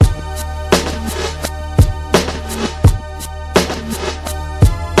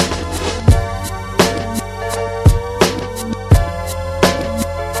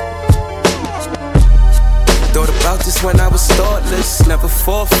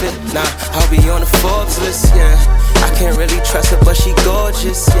fit. Nah, I'll be on the Forbes list, yeah. I can't really trust her, but she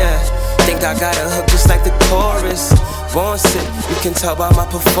gorgeous, yeah. Think I got a hook just like the chorus. Born sick, you can tell by my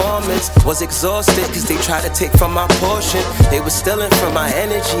performance. Was exhausted, cause they tried to take from my portion. They was stealing from my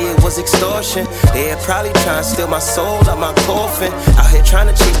energy, it was extortion. They had probably trying to steal my soul out my coffin. Out here trying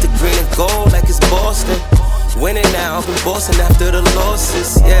to chase the green and gold like it's Boston. Winning now, I've been bossing after the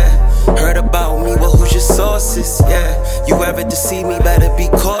losses, yeah. Heard about me, well who's your sources, yeah. You ever deceive me, better be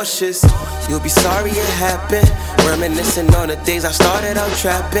cautious. You'll be sorry it happened. Reminiscing on the days I started out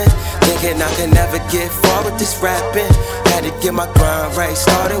trapping. Thinking I could never get far with this rapping. Had to get my grind right,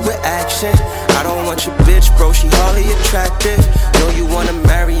 started with action. I don't want your bitch, bro, she hardly attractive. Know you wanna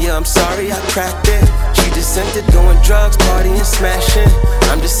marry her, I'm sorry I cracked it. She just into doing drugs, partying, smashing.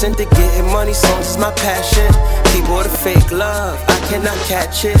 I'm just into getting money, songs is my passion. Keyboard of fake love, I cannot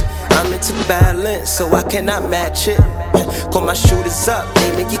catch it. I'm into balance, so I cannot match it. Call my shooters up,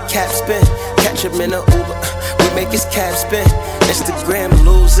 they make your cap spin. Catch him in a Uber, we make his cap spin. Instagram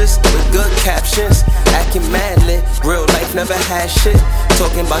losers with good captions. Acting mad lit, real life never had shit.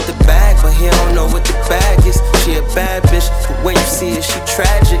 Talking about the bag, but he don't know what the bag is. She a bad bitch, but when you see her, she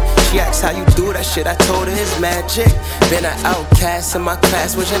tragic. She asks how you do that shit, I told her it's magic. Been an outcast in my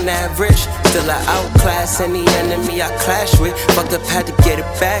class, was an average. Still I outclass any enemy I clash with. Fucked up, had to get it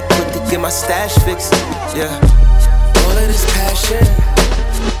back quick to get my stash fixed, yeah. All of this passion,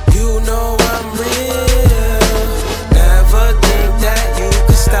 you know I'm real. Never think that you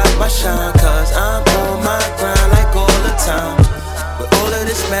can stop my shine, cause I'm on my grind like all the time. With all of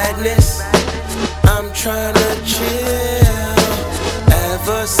this madness, I'm trying to chill.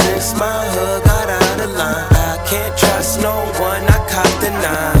 Ever since my hood got out of line, I can't trust no one, I cop the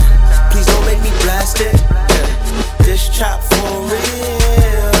 9. Please don't make me blast it, yeah. This chop for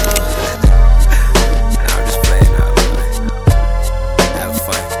real. I'm just playing out, man. Have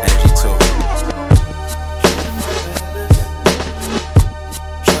fun, energy too.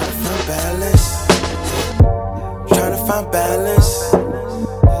 Trying to find balance. Trying to find balance.